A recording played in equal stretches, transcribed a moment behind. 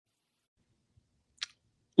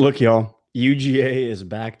Look, y'all, UGA is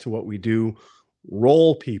back to what we do.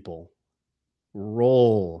 Roll people.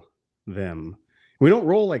 Roll them. We don't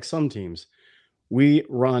roll like some teams. We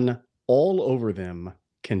run all over them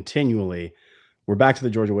continually. We're back to the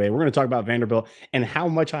Georgia way. We're going to talk about Vanderbilt and how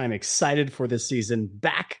much I'm excited for this season.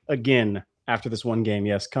 Back again after this one game.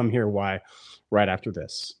 Yes, come here. Why? Right after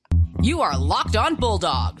this. You are Locked On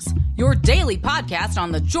Bulldogs, your daily podcast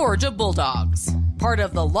on the Georgia Bulldogs. Part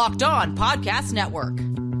of the Locked On Podcast Network.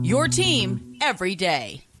 Your team every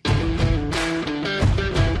day.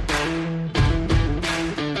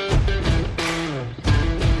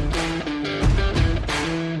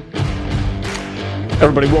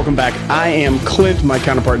 Everybody, welcome back. I am Clint. My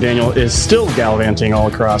counterpart, Daniel, is still gallivanting all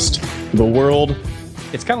across the world.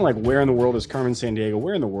 It's kind of like, where in the world is Carmen Sandiego?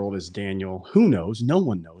 Where in the world is Daniel? Who knows? No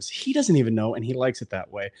one knows. He doesn't even know, and he likes it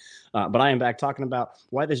that way. But I am back talking about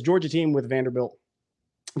why this Georgia team with Vanderbilt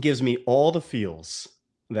gives me all the feels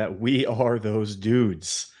that we are those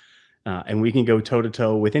dudes. And we can go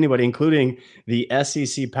toe-to-toe with anybody, including the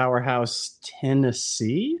SEC powerhouse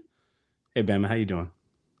Tennessee. Hey, Bama, how you doing?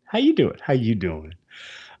 How you doing?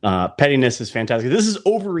 Pettiness is fantastic. This is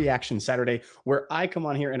Overreaction Saturday, where I come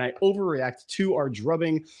on here and I overreact to our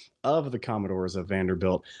drubbing of the Commodores of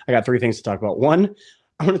Vanderbilt. I got three things to talk about. One,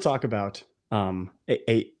 I want to talk about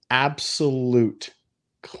a absolute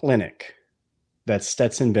clinic that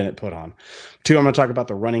Stetson Bennett put on. Two, I'm going to talk about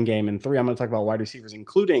the running game. And three, I'm going to talk about wide receivers,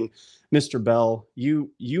 including Mr. Bell. You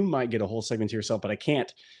might get a whole segment to yourself, but I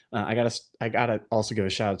can't. I gotta also give a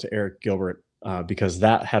shout out to Eric Gilbert because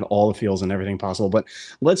that had all the feels and everything possible. But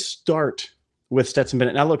let's start with Stetson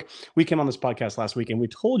Bennett. Now, look, we came on this podcast last week and we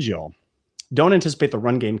told y'all, don't anticipate the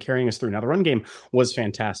run game carrying us through. Now, the run game was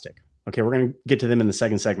fantastic. Okay, we're going to get to them in the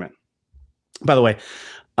second segment. By the way,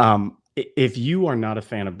 if you are not a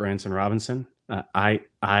fan of Branson Robinson,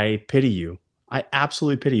 I pity you. I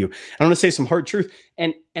absolutely pity you. I'm going to say some hard truth,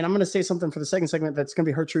 and I'm going to say something for the second segment that's going to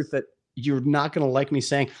be hard truth that you're not going to like me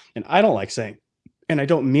saying, and I don't like saying, and I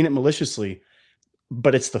don't mean it maliciously,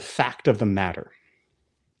 but it's the fact of the matter.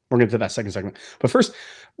 We're going to get to that second segment. But first,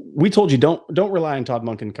 we told you don't rely on Todd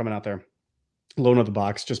Monken coming out there, low of the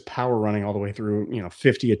box, just power running all the way through,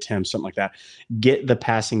 50 attempts, something like that. Get the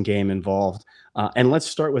passing game involved. And let's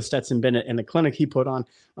start with Stetson Bennett and the clinic he put on.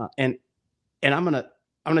 And I'm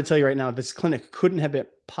gonna tell you right now, this clinic couldn't have been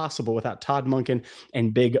possible without Todd Monken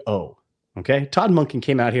and Big O. Okay, Todd Monken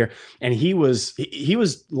came out here and he was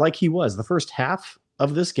like he was the first half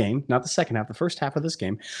of this game, not the second half, the first half of this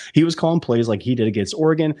game. He was calling plays like he did against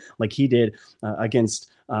Oregon, like he did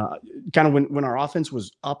against kind of when our offense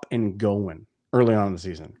was up and going early on in the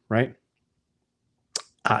season, right?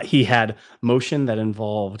 He had motion that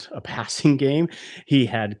involved a passing game. He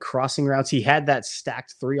had crossing routes. He had that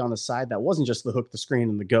stacked three on the side. That wasn't just the hook, the screen,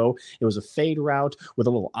 and the go. It was a fade route with a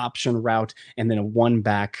little option route and then a one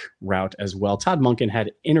back route as well. Todd Monken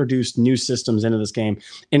had introduced new systems into this game,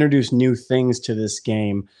 introduced new things to this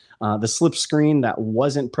game. The slip screen that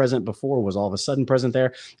wasn't present before was all of a sudden present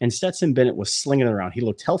there. And Stetson Bennett was slinging it around. He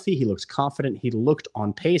looked healthy. He looked confident. He looked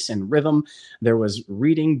on pace and rhythm. There was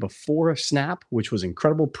reading before snap, which was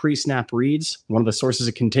incredible. Pre-snap reads. One of the sources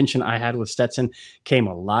of contention I had with Stetson came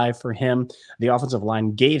alive for him. The offensive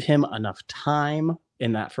line gave him enough time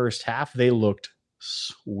in that first half. They looked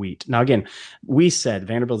sweet. Now, again, we said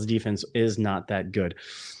Vanderbilt's defense is not that good.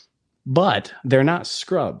 But they're not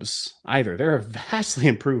scrubs either. They're a vastly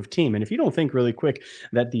improved team. And if you don't think really quick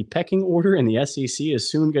that the pecking order in the SEC is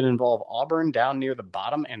soon going to involve Auburn down near the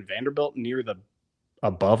bottom and Vanderbilt near the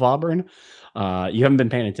above Auburn, you haven't been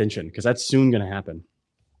paying attention because that's soon going to happen.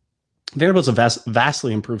 Vanderbilt's a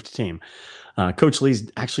vastly improved team. Coach Lee's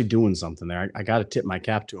actually doing something there. I got to tip my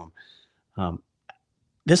cap to him.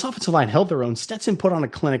 This offensive line held their own. Stetson put on a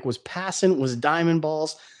clinic, was passing, was diamond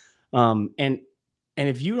balls. And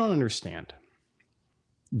if you don't understand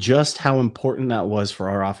just how important that was for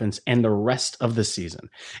our offense and the rest of the season,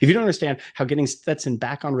 if you don't understand how getting Stetson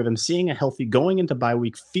back on rhythm, seeing a healthy, going into bye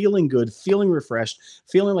week, feeling good, feeling refreshed,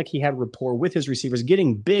 feeling like he had rapport with his receivers,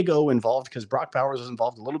 getting Big O involved because Brock Bowers was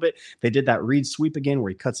involved a little bit. They did that read sweep again where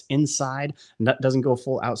he cuts inside, doesn't go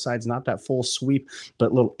full outside. It's not that full sweep,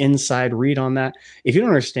 but little inside read on that. If you don't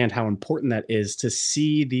understand how important that is to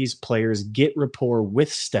see these players get rapport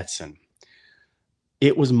with Stetson,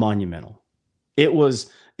 it was monumental. It was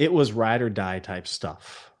ride or die type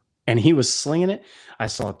stuff. And he was slinging it. I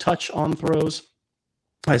saw touch on throws.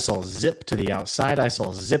 I saw zip to the outside. I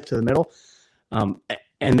saw zip to the middle.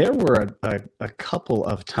 And there were a couple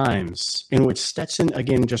of times in which Stetson,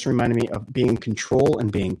 again, just reminded me of being control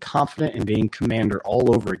and being confident and being commander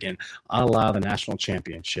all over again, a la the national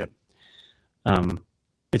championship.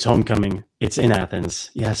 It's homecoming. It's in Athens.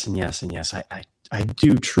 Yes, and yes, and yes. I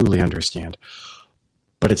do truly understand.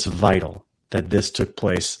 But it's vital that this took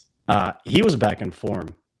place. He was back in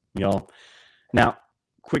form, y'all. Now,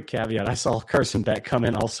 quick caveat. I saw Carson Beck come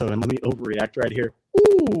in also, and let me overreact right here.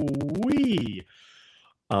 Ooh-wee.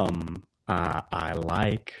 I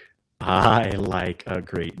like a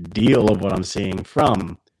great deal of what I'm seeing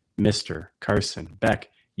from Mr. Carson Beck.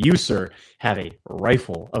 You, sir, have a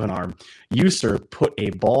rifle of an arm. You, sir, put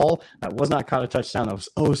a ball that was not caught a touchdown. That was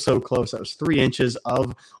oh so close. That was 3 inches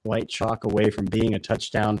of white chalk away from being a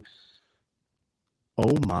touchdown.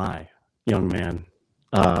 Oh, my, young man.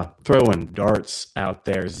 Throwing darts out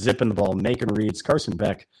there, zipping the ball, making reads. Carson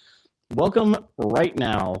Beck, welcome right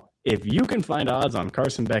now. If you can find odds on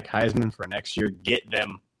Carson Beck Heisman for next year, get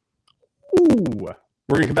them. Ooh.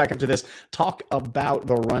 We're going to come back up to this, talk about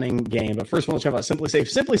the running game. But first, let's talk about Simply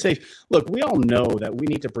Safe. Simply Safe, look, we all know that we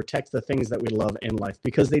need to protect the things that we love in life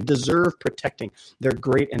because they deserve protecting. They're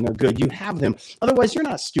great and they're good. You have them. Otherwise, you're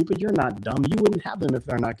not stupid. You're not dumb. You wouldn't have them if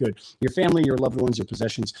they're not good. Your family, your loved ones, your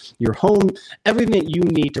possessions, your home, everything that you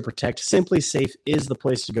need to protect, Simply Safe is the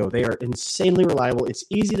place to go. They are insanely reliable. It's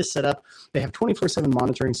easy to set up. They have 24/7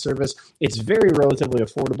 monitoring service. It's very relatively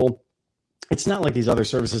affordable. It's not like these other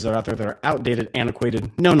services that are out there that are outdated,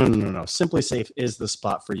 antiquated. No. Simply Safe is the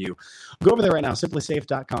spot for you. Go over there right now,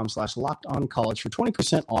 simplysafe.com/lockedoncollege for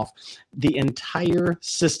 20% off the entire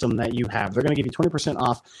system that you have. They're going to give you 20%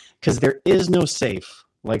 off because there is no safe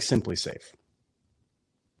like Simply Safe.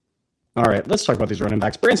 All right, let's talk about these running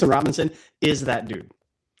backs. Branson Robinson is that dude.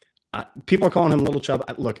 People are calling him Little Chubb.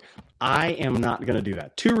 Look, I am not going to do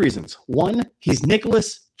that. 2 reasons. 1, he's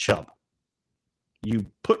Nicholas Chubb. You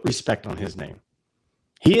put respect on his name.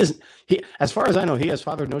 He as far as I know, he has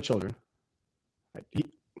fathered no children.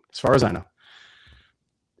 As far as I know.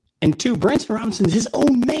 And 2, Branson Robinson is his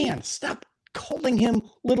own man. Stop calling him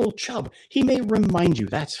Little Chubb. He may remind you.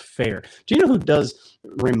 That's fair. Do you know who does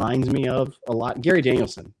reminds me of a lot? Gary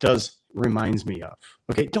Danielson reminds me of.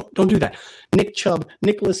 Okay, don't do that.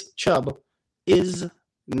 Nicholas Chubb is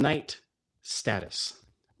knight status.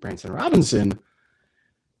 Branson Robinson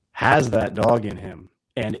has that dog in him,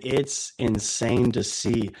 and it's insane to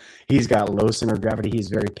see. He's got low center of gravity. He's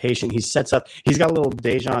very patient. He sets up. He's got a little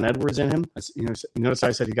Dejon Edwards in him. You notice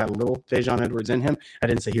I said he got a little Dejon Edwards in him. I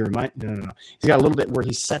didn't say he reminds. No. He's got a little bit where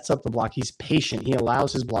he sets up the block. He's patient. He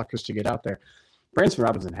allows his blockers to get out there. Branson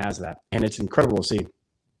Robinson has that, and it's incredible to see.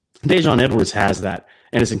 Dejon Edwards has that,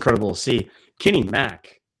 and it's incredible to see. Kenny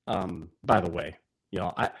Mack, by the way,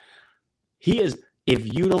 he is.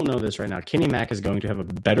 If you don't know this right now, Kenny Mack is going to have a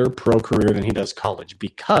better pro career than he does college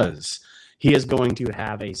because he is going to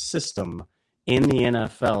have a system in the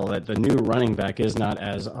NFL that the new running back is not,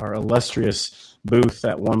 as our illustrious Booth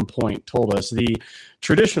at one point told us, the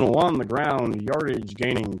traditional on the ground yardage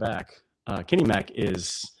gaining back. Kenny Mack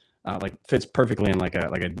is fits perfectly in like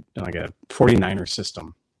a 49er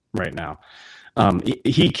system right now.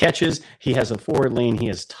 He catches, he has a forward lean, he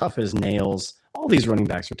is tough as nails. All these running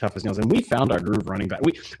backs are tough as nails, and we found our groove running back.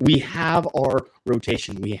 We have our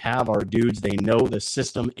rotation. We have our dudes. They know the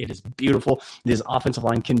system. It is beautiful. This offensive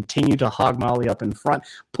line continue to hog molly up in front,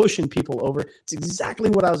 pushing people over. It's exactly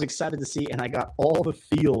what I was excited to see, and I got all the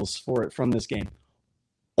feels for it from this game.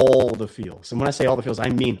 All the feels. And when I say all the feels, I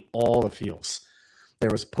mean all the feels.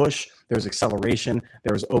 There was push, there was acceleration,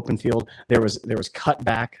 there was open field, there was cut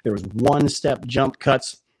back, there was one-step jump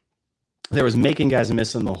cuts. There was making guys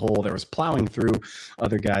miss in the hole. There was plowing through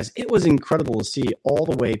other guys. It was incredible to see all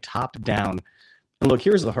the way top down. And look,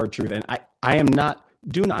 here's the hard truth. And I'm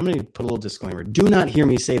going to put a little disclaimer. Do not hear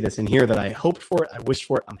me say this in here that I hoped for it, I wished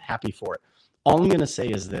for it, I'm happy for it. All I'm going to say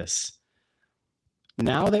is this.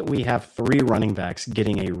 Now that we have 3 running backs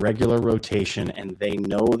getting a regular rotation and they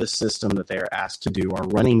know the system that they are asked to do, our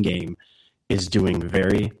running game is doing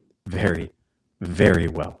very, very, very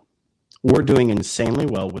well. We're doing insanely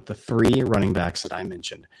well with the 3 running backs that I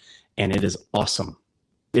mentioned, and it is awesome.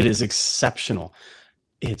 It is exceptional.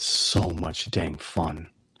 It's so much dang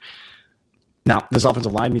fun. Now, this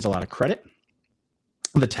offensive line needs a lot of credit.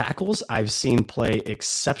 The tackles I've seen play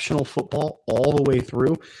exceptional football all the way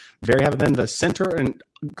through. Very happy. Then the center and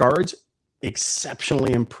guards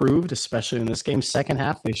exceptionally improved, especially in this game. Second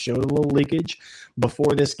half, they showed a little leakage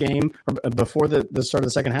before this game, or before the start of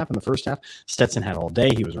the second half. In the first half, Stetson had all day.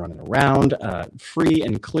 He was running around free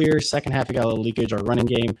and clear. Second half, he got a little leakage. Our running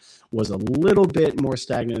game was a little bit more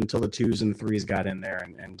stagnant until the 2s and 3s got in there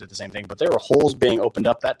and did the same thing. But there were holes being opened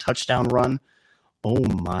up. That touchdown run, oh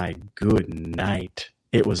my good night.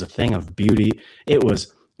 It was a thing of beauty. It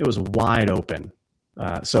was wide open.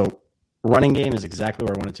 So running game is exactly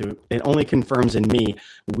where I wanted to. It only confirms in me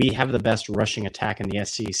we have the best rushing attack in the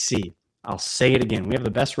SEC. I'll say it again. We have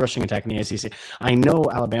the best rushing attack in the SEC. I know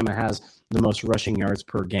Alabama has the most rushing yards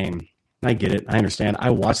per game. I get it. I understand.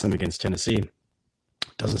 I watched them against Tennessee.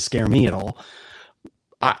 It doesn't scare me at all.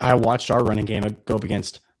 I watched our running game go up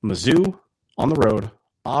against Mizzou on the road,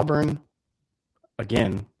 Auburn,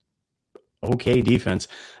 again, okay defense,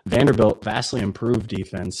 Vanderbilt, vastly improved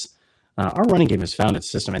defense. Our running game has found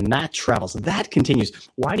its system, and that travels. That continues.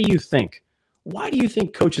 Why do you think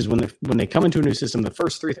coaches, when they come into a new system, the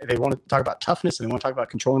first three, they want to talk about toughness and they want to talk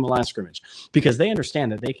about controlling the line of scrimmage, because they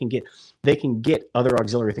understand that they can get other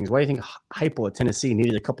auxiliary things. Why do you think Heupel at Tennessee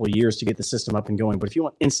needed a couple of years to get the system up and going? But if you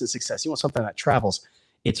want instant success, you want something that travels,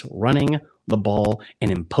 it's running the ball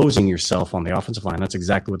and imposing yourself on the offensive line. That's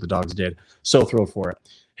exactly what the Dogs did. So thrilled for it.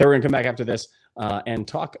 Hey, we're going to come back after this and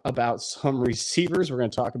talk about some receivers. We're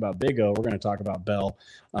going to talk about Big O. We're going to talk about Bell.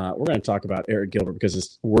 We're going to talk about Eric Gilbert because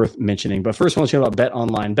it's worth mentioning. But first, I want to tell you about Bet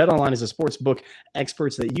Online. Bet Online is a sports book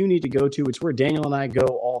experts that you need to go to. It's where Daniel and I go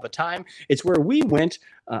all the time. It's where we went.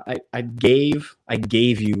 I gave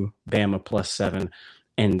you Bama +7,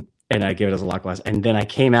 and I gave it as a lock last. And then I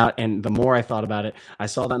came out, and the more I thought about it, I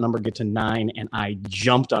saw that number get to 9, and I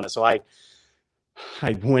jumped on it. So I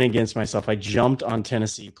went against myself. I jumped on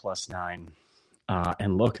Tennessee +9.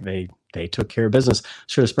 And look, they took care of business.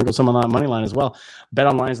 Should have sprinkled some on that money line as well. Bet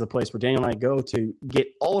Online is the place where Daniel and I go to get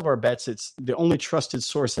all of our bets. It's the only trusted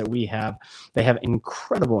source that we have. They have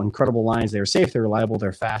incredible lines. They're safe, they're reliable,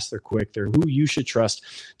 they're fast, they're quick. They're who you should trust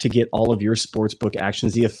to get all of your sportsbook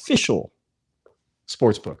actions. The official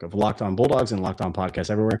sportsbook of Locked On Bulldogs and Locked On Podcasts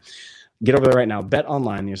everywhere. Get over there right now. Bet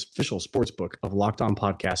Online, the official sportsbook of Locked On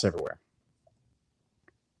Podcasts everywhere.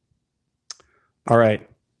 All right.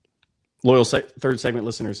 Loyal third segment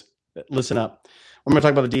listeners, listen up. We're going to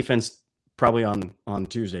talk about the defense probably on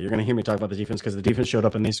Tuesday. You're going to hear me talk about the defense because the defense showed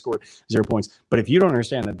up and they scored 0 points. But if you don't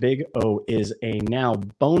understand that Big O is a now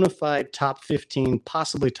bona fide top 15,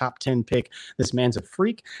 possibly top 10 pick, this man's a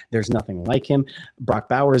freak. There's nothing like him. Brock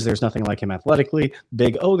Bowers, there's nothing like him athletically.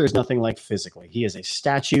 Big O, there's nothing like physically. He is a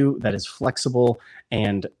statue that is flexible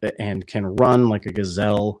and can run like a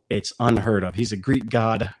gazelle. It's unheard of. He's a Greek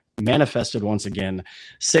god manifested once again,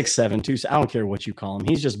 6'7", 2. I don't care what you call him.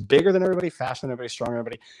 He's just bigger than everybody, faster than everybody, stronger than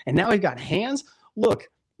everybody. And now he's got hands.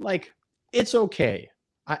 Look, like, it's okay.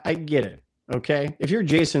 I get it. Okay. If you're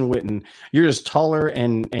Jason Witten, you're just taller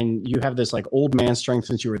and you have this like old man strength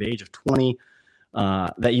since you were the age of 20,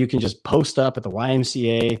 that you can just post up at the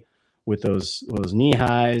YMCA with those knee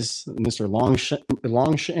highs, Mr.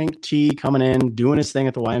 Longshank T coming in, doing his thing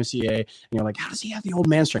at the YMCA. And you're like, how does he have the old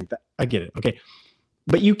man strength? I get it. Okay.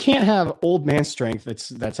 But you can't have old man strength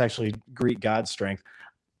that's actually Greek god strength,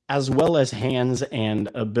 as well as hands and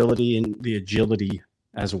ability and the agility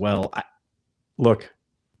as well. Look,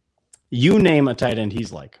 you name a tight end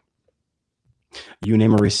he's like. You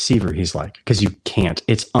name a receiver he's like, because you can't.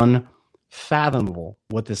 It's unfathomable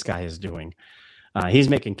what this guy is doing. He's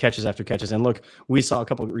making catches after catches. And look, we saw a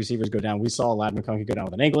couple of receivers go down. We saw Ladd McConkey go down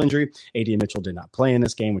with an ankle injury. A.D. Mitchell did not play in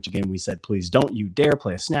this game, which again, we said, please don't you dare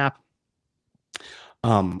play a snap.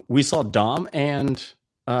 We saw Dom and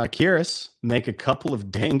Kyrus make a couple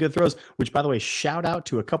of dang good throws, which, by the way, shout out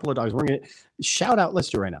to a couple of dogs. We're going to shout out, let's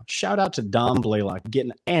do it right now. Shout out to Dom Blaylock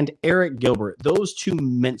and Eric Gilbert. Those two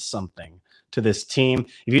meant something to this team.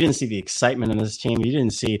 If you didn't see the excitement in this team, you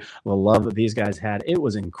didn't see the love that these guys had. It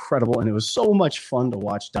was incredible, and it was so much fun to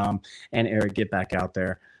watch Dom and Eric get back out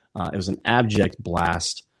there. It was an abject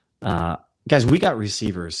blast. Guys, we got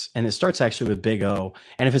receivers, and it starts actually with Big O.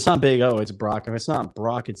 And if it's not Big O, it's Brock. If it's not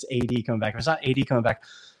Brock, it's AD coming back. If it's not AD coming back,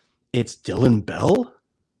 it's Dylan Bell.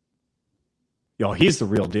 Yo, he's the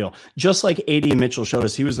real deal. Just like AD Mitchell showed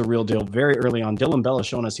us he was the real deal very early on, Dylan Bell has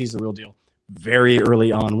shown us he's the real deal very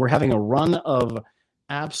early on. We're having a run of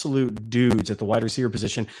absolute dudes at the wide receiver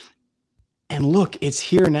position. And look, it's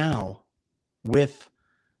here now with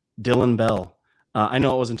Dylan Bell. I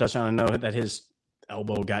know it wasn't touched on. I know that his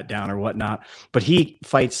elbow got down or whatnot, but he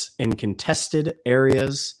fights in contested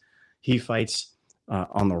areas. He fights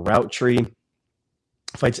on the route tree,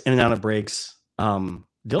 fights in and out of breaks. Dylan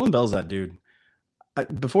Bell's that dude.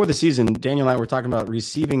 Before the season, Daniel and I were talking about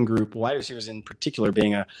receiving group, wide receivers in particular,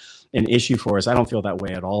 being an issue for us. I don't feel that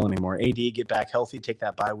way at all anymore. AD, get back healthy, take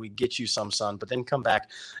that bye week, get you some sun, but then come back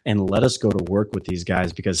and let us go to work with these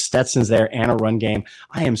guys because Stetson's there and a run game.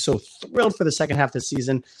 I am so thrilled for the second half of the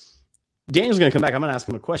season. Daniel's going to come back. I'm going to ask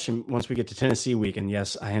him a question once we get to Tennessee week. And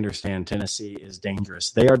yes, I understand Tennessee is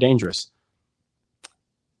dangerous. They are dangerous.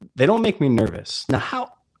 They don't make me nervous.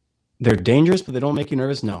 Now, They're dangerous, but they don't make you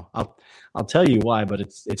nervous. No, I'll tell you why, but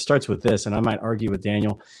it starts with this, and I might argue with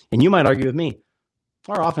Daniel, and you might argue with me.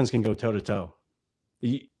 Our offense can go toe to toe.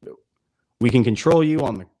 We can control you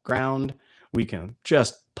on the ground. We can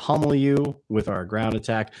just pummel you with our ground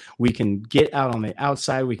attack. We can get out on the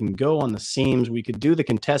outside. We can go on the seams. We could do the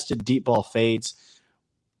contested deep ball fades.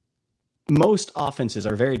 Most offenses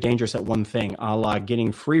are very dangerous at one thing, a la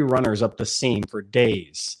getting free runners up the seam for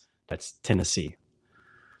days. That's Tennessee.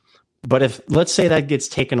 But if, let's say that gets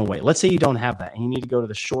taken away, let's say you don't have that and you need to go to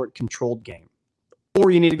the short controlled game, or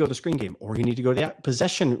you need to go to the screen game, or you need to go to the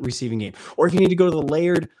possession receiving game, or if you need to go to the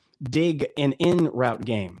layered dig and in route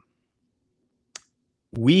game,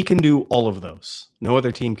 we can do all of those. No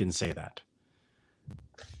other team can say that.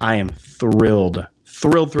 I am thrilled.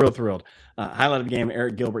 Highlight of the game,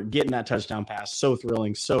 Eric Gilbert getting that touchdown pass. So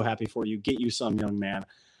thrilling. So happy for you. Get you some, young man.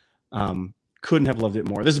 Couldn't have loved it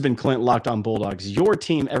more. This has been Clint, Locked On Bulldogs, your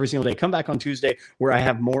team every single day. Come back on Tuesday where I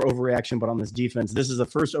have more overreaction, but on this defense, this is the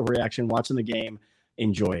first overreaction. Watching the game.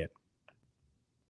 Enjoy it.